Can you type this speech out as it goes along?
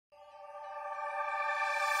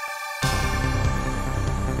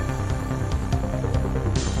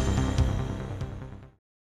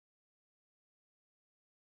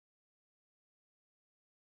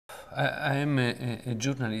I am a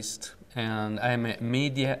journalist and I'm a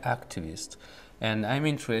media activist, and I'm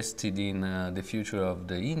interested in the future of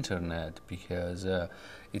the internet because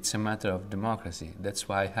it's a matter of democracy. That's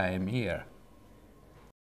why I am here.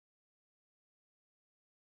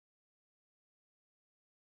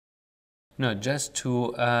 No, just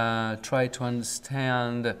to try to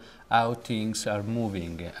understand how things are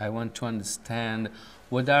moving. I want to understand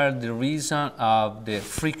what are the reasons of the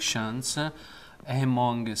frictions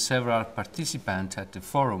among several participants at the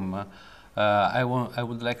forum. I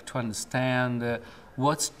would like to understand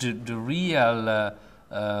what's the real,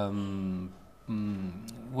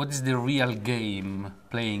 what is the real game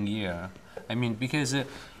playing here. I mean, because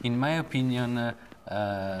in my opinion,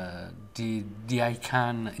 the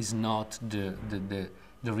ICANN is not the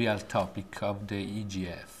real topic of the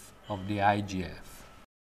EGF, of the IGF.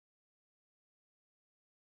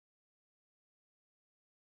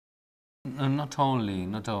 Not only,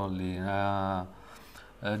 not only.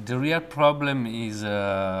 The real problem is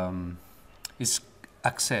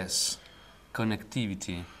access,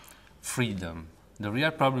 connectivity, freedom. The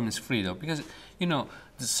real problem is freedom because, you know,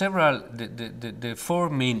 the four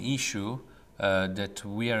main issues that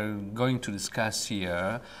we are going to discuss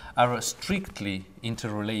here are strictly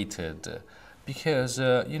interrelated because,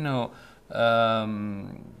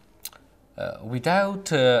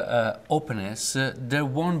 without openness, there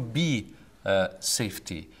won't be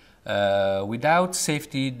safety. Without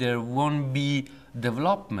safety, there won't be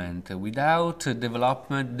development. Without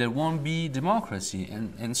development, there won't be democracy,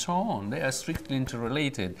 and so on. They are strictly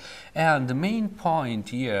interrelated. And the main point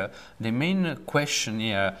here, the main question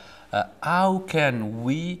here, how can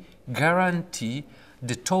we guarantee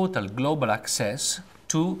the total global access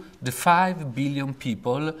to the 5 billion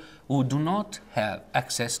people who do not have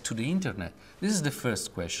access to the internet? This is the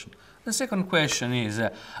first question. The second question is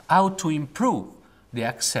how to improve the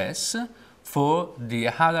access for the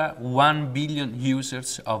other 1 billion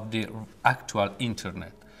users of the actual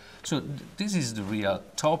internet. So this is the real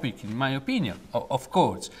topic, in my opinion. Of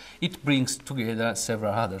course, it brings together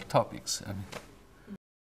several other topics.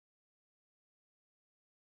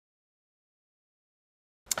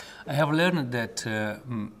 I have learned that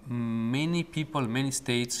many people, many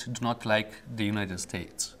states do not like the United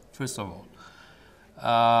States, first of all.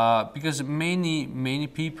 Because many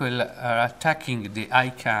people are attacking the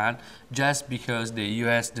ICANN just because the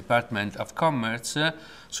US Department of Commerce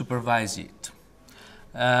supervises it.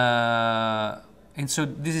 And so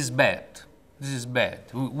this is bad. This is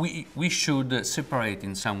bad. We should separate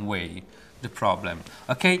in some way the problem.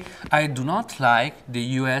 Okay, I do not like the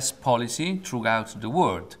US policy throughout the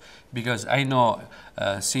world because I know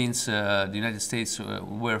since the United States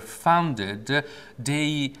were founded,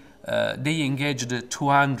 they engaged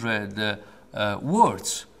 200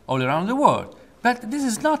 wars all around the world. But this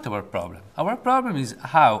is not our problem. Our problem is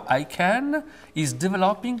how ICANN is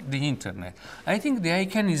developing the internet. I think the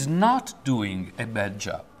ICANN is not doing a bad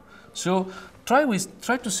job. So try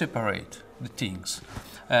to separate the things.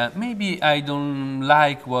 Maybe I don't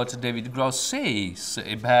like what David Gross says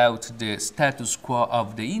about the status quo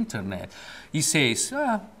of the internet. He says,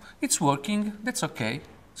 it's working, that's okay.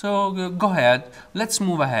 So go ahead, let's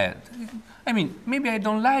move ahead. I mean, maybe I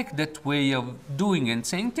don't like that way of doing and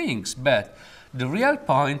saying things, but the real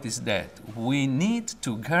point is that we need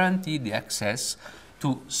to guarantee the access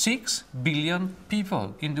to 6 billion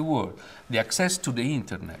people in the world, the access to the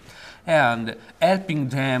internet, and helping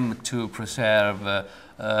them to preserve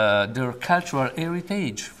their cultural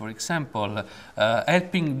heritage, for example,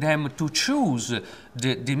 helping them to choose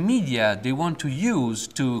the media they want to use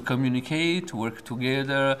to communicate, work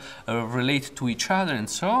together, relate to each other, and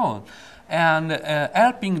so on, and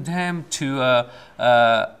helping them to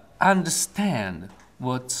understand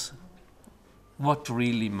what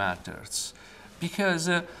really matters. Because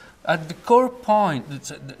at the core point,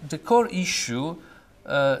 the core issue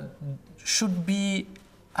should be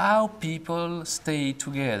how people stay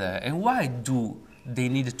together and why do they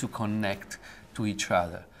need to connect to each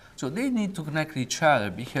other. So they need to connect to each other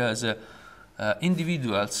because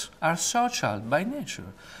individuals are social by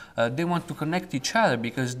nature. They want to connect each other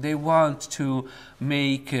because they want to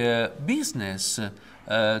make business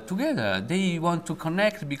together. They want to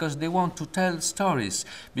connect because they want to tell stories,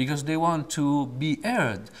 because they want to be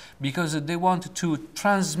heard, because they want to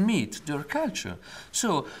transmit their culture.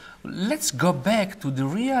 So let's go back to the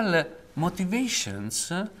real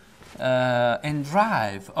motivations and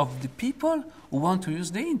drive of the people who want to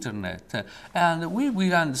use the internet. And we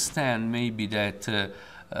will understand maybe that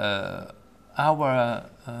our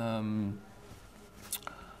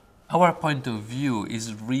point of view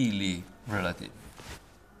is really relative.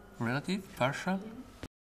 Relative? Partial?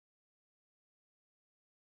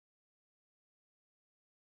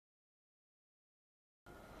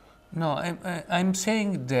 No, I'm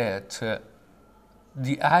saying that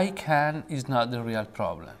the ICANN is not the real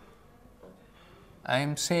problem.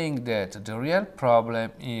 I'm saying that the real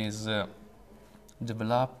problem is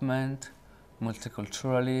development,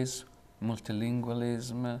 multiculturalism,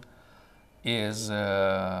 multilingualism, is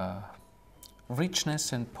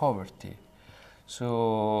richness and poverty.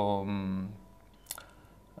 So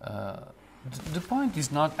the point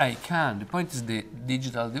is not ICANN, the point is the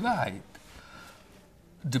digital divide.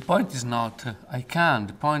 The point is not ICANN,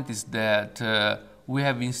 the point is that we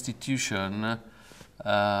have institutions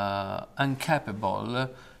incapable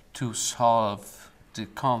to solve the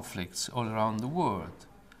conflicts all around the world.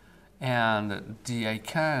 And the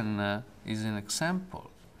ICANN is an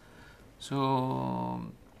example. So,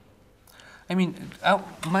 I mean,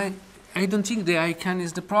 I don't think the ICANN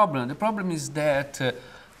is the problem. The problem is that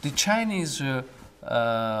the Chinese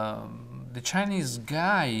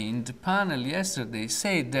guy in the panel yesterday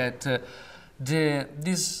said that the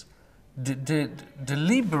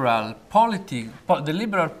liberal policy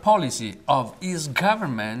of his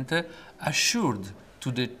government assured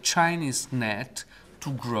to the Chinese net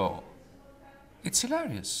to grow. It's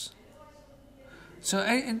hilarious. So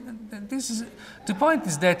the point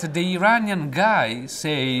is that the Iranian guy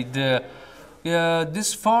said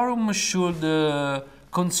this forum should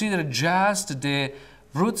consider just the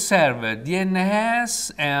root server,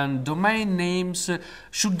 DNS and domain names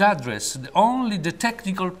should address only the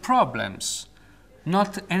technical problems,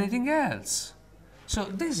 not anything else. So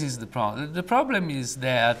this is the problem. The problem is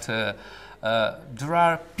that there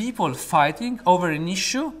are people fighting over an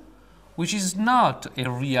issue which is not a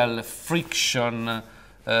real friction.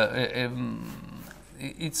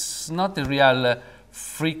 It's not a real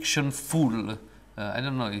frictionful. I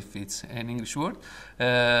don't know if it's an English word.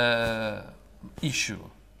 Issue.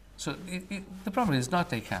 So the problem is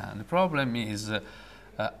not ICANN. The problem is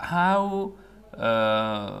how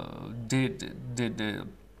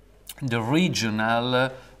the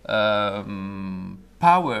regional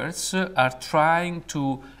powers are trying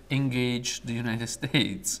to engage the United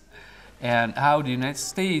States, and how the United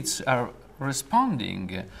States are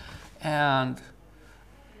responding. And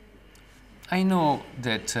I know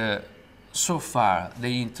that so far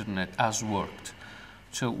the internet has worked.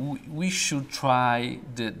 So we should try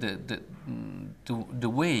the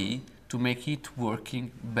way to make it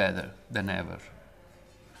working better than ever.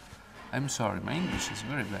 I'm sorry, my English is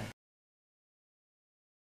very bad.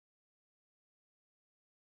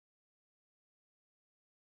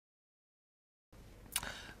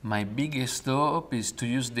 My biggest hope is to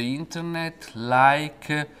use the internet like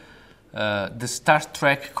the Star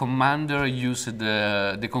Trek commander used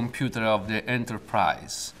the computer of the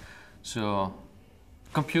Enterprise. So,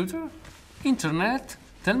 computer, internet,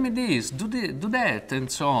 tell me this, do that,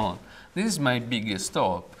 and so on. This is my biggest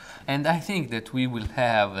hope. And I think that we will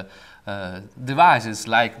have devices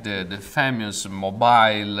like the famous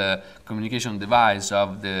mobile communication device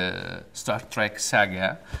of the Star Trek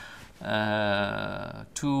saga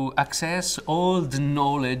to access all the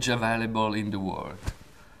knowledge available in the world.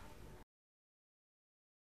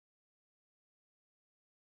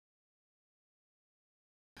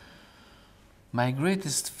 My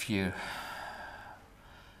greatest fear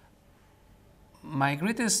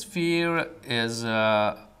is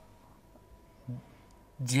the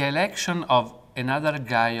election of another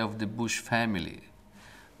guy of the Bush family.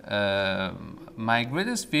 My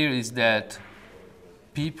greatest fear is that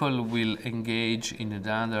people will engage in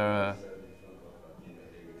another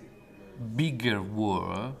bigger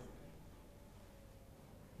war,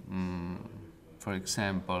 for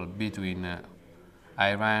example, between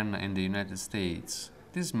Iran and the United States.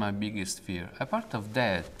 This is my biggest fear. Apart of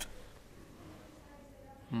that,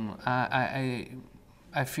 I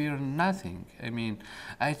fear nothing. I mean,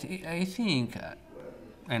 I think,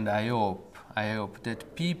 and I hope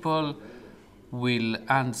that people will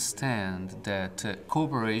understand that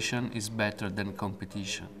cooperation is better than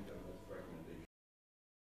competition.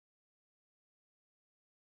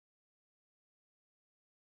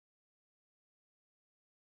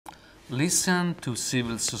 Listen to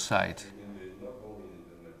civil society.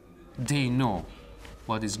 They know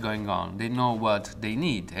what is going on. They know what they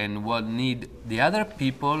need and what need the other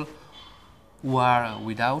people who are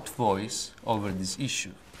without voice over this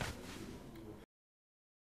issue.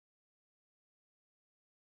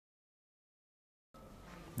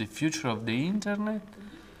 The future of the internet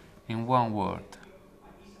in one word.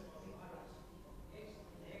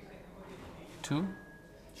 Two.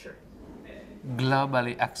 Sure.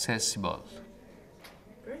 Globally accessible.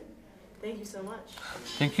 Great. Thank you so much.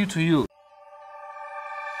 Thank you to you.